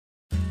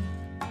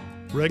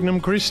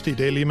Regnum Christi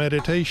Daily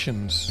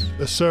Meditations,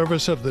 the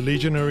service of the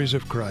Legionaries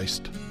of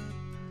Christ.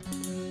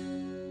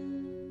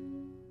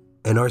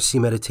 NRC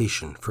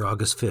Meditation for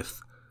August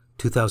 5th,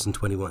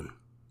 2021.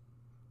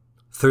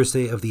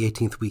 Thursday of the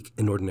 18th week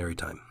in Ordinary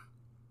Time.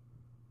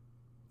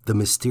 The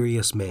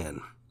Mysterious Man.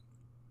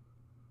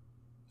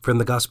 From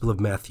the Gospel of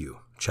Matthew,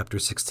 chapter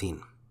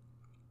 16.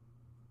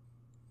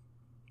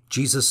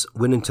 Jesus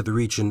went into the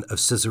region of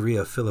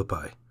Caesarea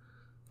Philippi,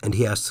 and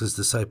he asked his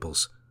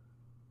disciples,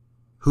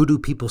 "Who do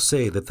people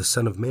say that the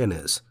Son of Man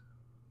is?"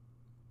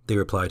 They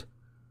replied,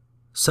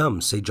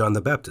 "Some say John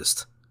the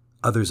Baptist,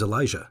 others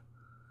Elijah,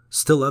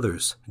 still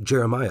others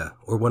Jeremiah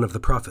or one of the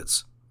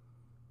prophets."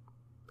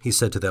 He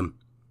said to them,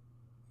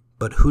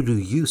 "But who do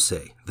you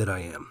say that I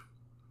am?"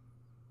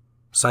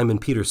 Simon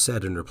Peter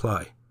said in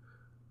reply,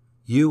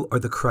 "You are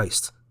the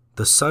Christ,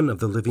 the Son of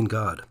the living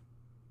God."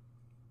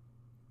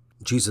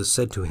 Jesus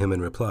said to him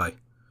in reply,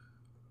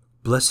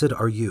 "Blessed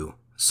are you,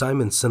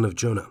 Simon, son of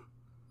Jonah.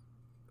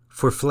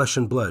 For flesh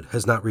and blood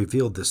has not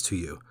revealed this to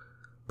you,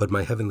 but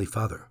my heavenly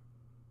Father.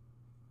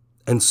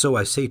 And so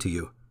I say to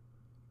you,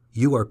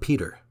 you are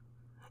Peter,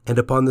 and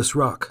upon this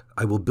rock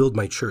I will build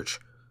my church,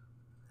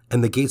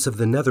 and the gates of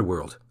the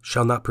netherworld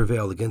shall not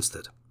prevail against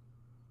it.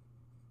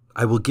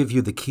 I will give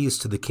you the keys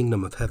to the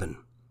kingdom of heaven.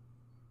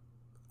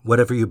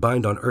 Whatever you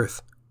bind on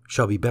earth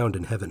shall be bound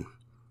in heaven,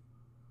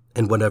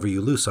 and whatever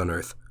you loose on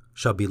earth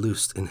shall be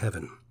loosed in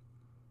heaven."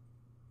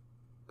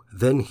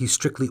 Then he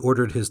strictly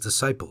ordered his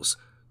disciples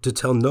to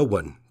tell no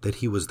one that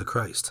he was the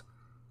Christ.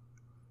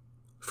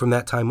 From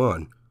that time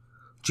on,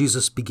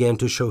 Jesus began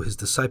to show his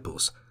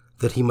disciples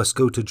that he must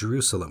go to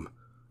Jerusalem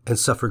and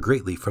suffer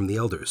greatly from the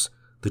elders,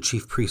 the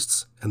chief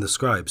priests, and the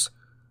scribes,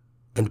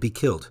 and be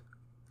killed,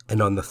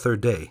 and on the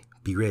third day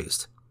be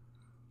raised.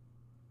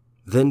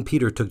 Then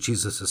Peter took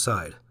Jesus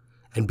aside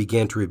and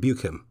began to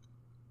rebuke him.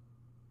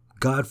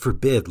 "God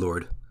forbid,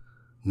 Lord,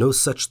 no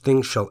such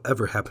thing shall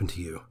ever happen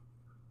to you."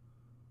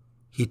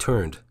 He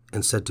turned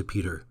and said to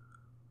Peter,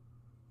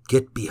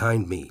 "Get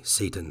behind me,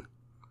 Satan.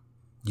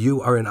 You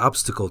are an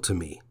obstacle to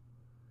me.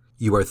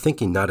 You are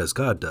thinking not as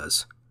God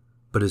does,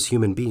 but as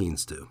human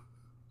beings do."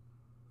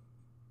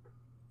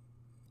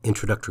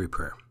 Introductory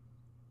Prayer.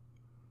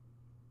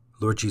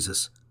 Lord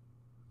Jesus,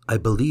 I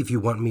believe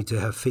you want me to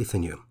have faith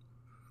in you,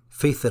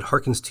 faith that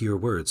hearkens to your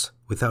words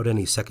without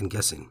any second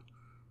guessing.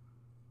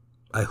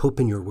 I hope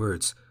in your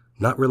words,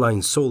 not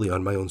relying solely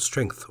on my own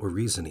strength or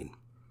reasoning.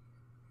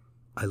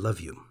 I love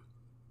you.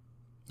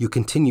 You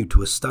continue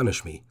to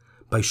astonish me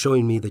by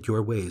showing me that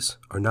your ways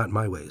are not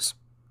my ways.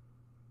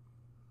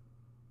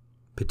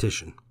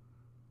 Petition.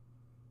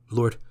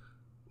 Lord,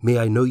 may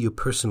I know you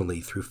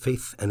personally through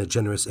faith and a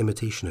generous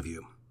imitation of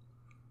you.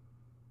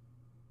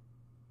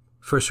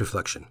 First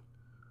reflection.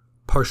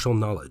 Partial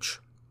knowledge.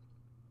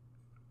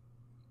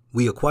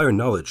 We acquire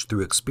knowledge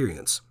through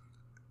experience.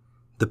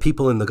 The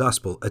people in the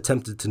gospel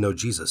attempted to know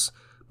Jesus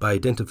by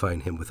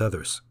identifying him with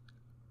others.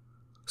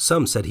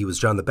 Some said he was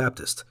John the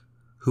Baptist,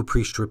 who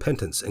preached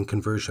repentance and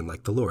conversion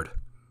like the Lord.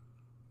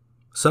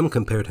 Some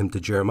compared him to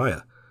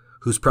Jeremiah,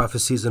 whose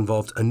prophecies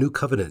involved a new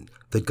covenant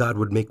that God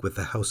would make with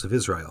the house of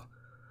Israel,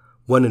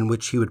 one in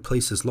which he would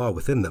place his law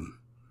within them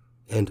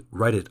and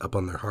write it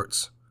upon their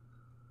hearts.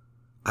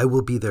 "I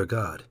will be their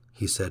God,"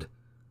 he said,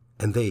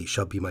 "and they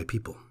shall be my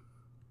people."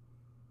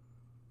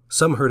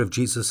 Some heard of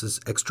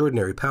Jesus'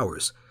 extraordinary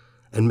powers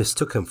and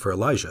mistook him for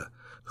Elijah,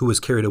 who was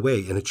carried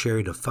away in a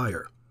chariot of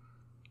fire.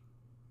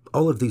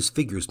 All of these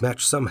figures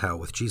match somehow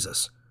with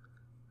Jesus,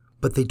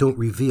 but they don't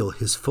reveal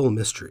his full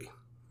mystery.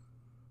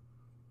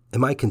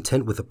 Am I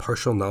content with a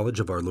partial knowledge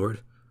of our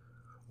Lord,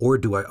 or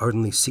do I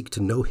ardently seek to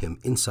know him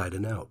inside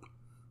and out?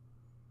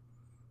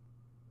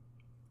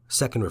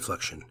 Second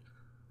reflection,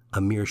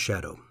 a mere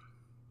shadow.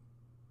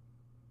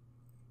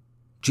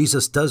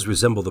 Jesus does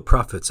resemble the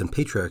prophets and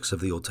patriarchs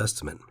of the Old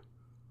Testament.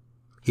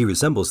 He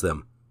resembles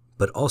them,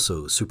 but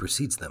also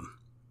supersedes them.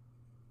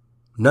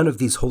 None of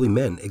these holy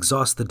men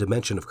exhaust the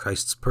dimension of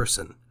Christ's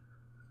person.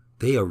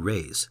 They are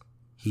rays.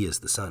 He is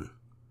the Son.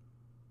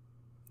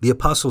 The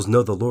apostles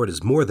know the Lord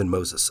is more than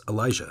Moses,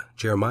 Elijah,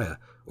 Jeremiah,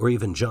 or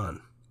even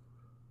John.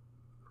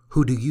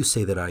 Who do you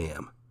say that I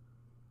am?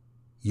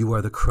 You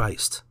are the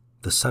Christ,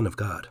 the Son of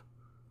God.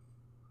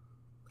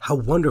 How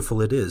wonderful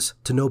it is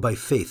to know by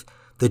faith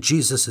that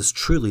Jesus is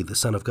truly the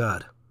Son of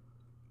God.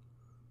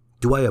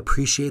 Do I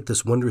appreciate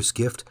this wondrous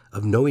gift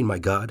of knowing my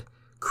God,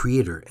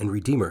 Creator and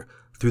Redeemer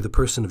through the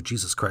person of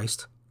Jesus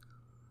Christ?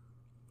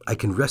 I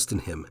can rest in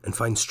him and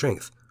find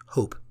strength,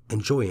 hope,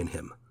 and joy in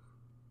him.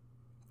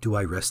 Do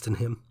I rest in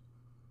him?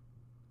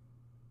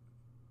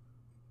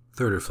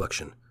 Third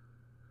reflection.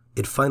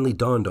 It finally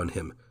dawned on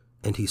him,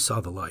 and he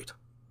saw the light.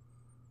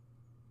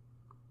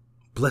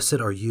 Blessed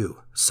are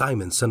you,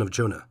 Simon, son of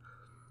Jonah,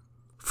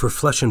 for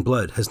flesh and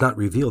blood has not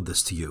revealed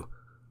this to you,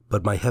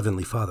 but my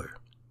heavenly Father.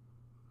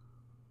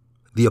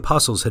 The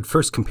apostles had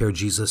first compared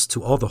Jesus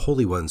to all the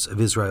holy ones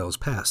of Israel's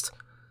past,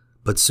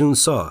 but soon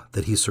saw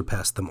that he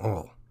surpassed them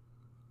all.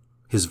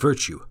 His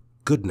virtue,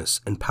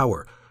 goodness, and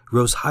power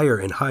rose higher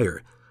and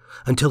higher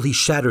until he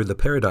shattered the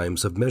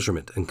paradigms of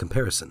measurement and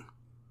comparison.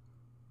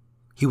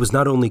 He was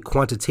not only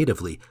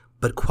quantitatively,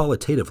 but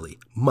qualitatively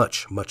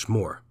much, much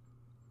more.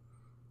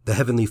 The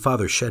Heavenly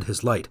Father shed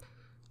his light,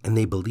 and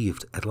they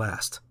believed at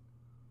last.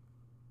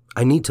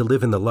 I need to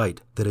live in the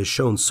light that has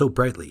shone so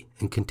brightly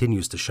and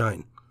continues to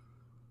shine.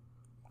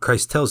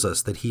 Christ tells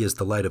us that he is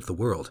the light of the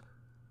world.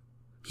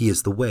 He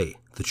is the way,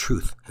 the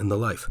truth, and the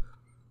life.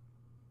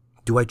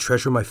 Do I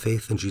treasure my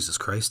faith in Jesus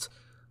Christ,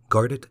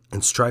 guard it,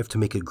 and strive to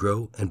make it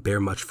grow and bear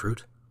much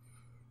fruit?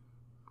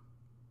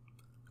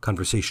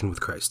 Conversation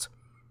with Christ.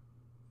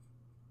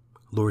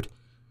 Lord,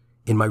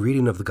 in my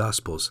reading of the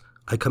Gospels,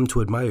 I come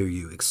to admire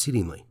you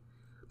exceedingly,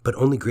 but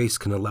only grace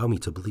can allow me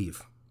to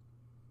believe.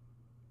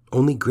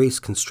 Only grace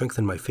can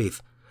strengthen my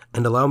faith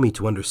and allow me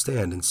to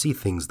understand and see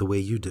things the way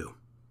you do.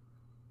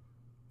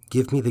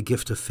 Give me the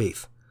gift of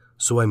faith,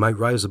 so I might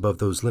rise above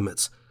those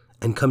limits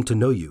and come to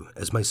know you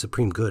as my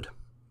supreme good.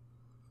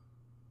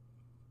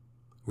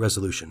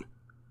 Resolution.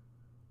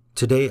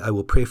 Today I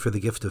will pray for the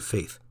gift of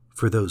faith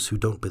for those who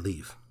don't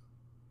believe.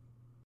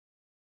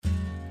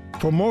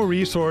 For more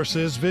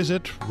resources,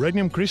 visit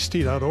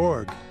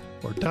regnumchristi.org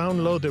or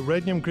download the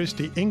Regnum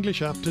Christi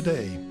English app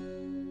today.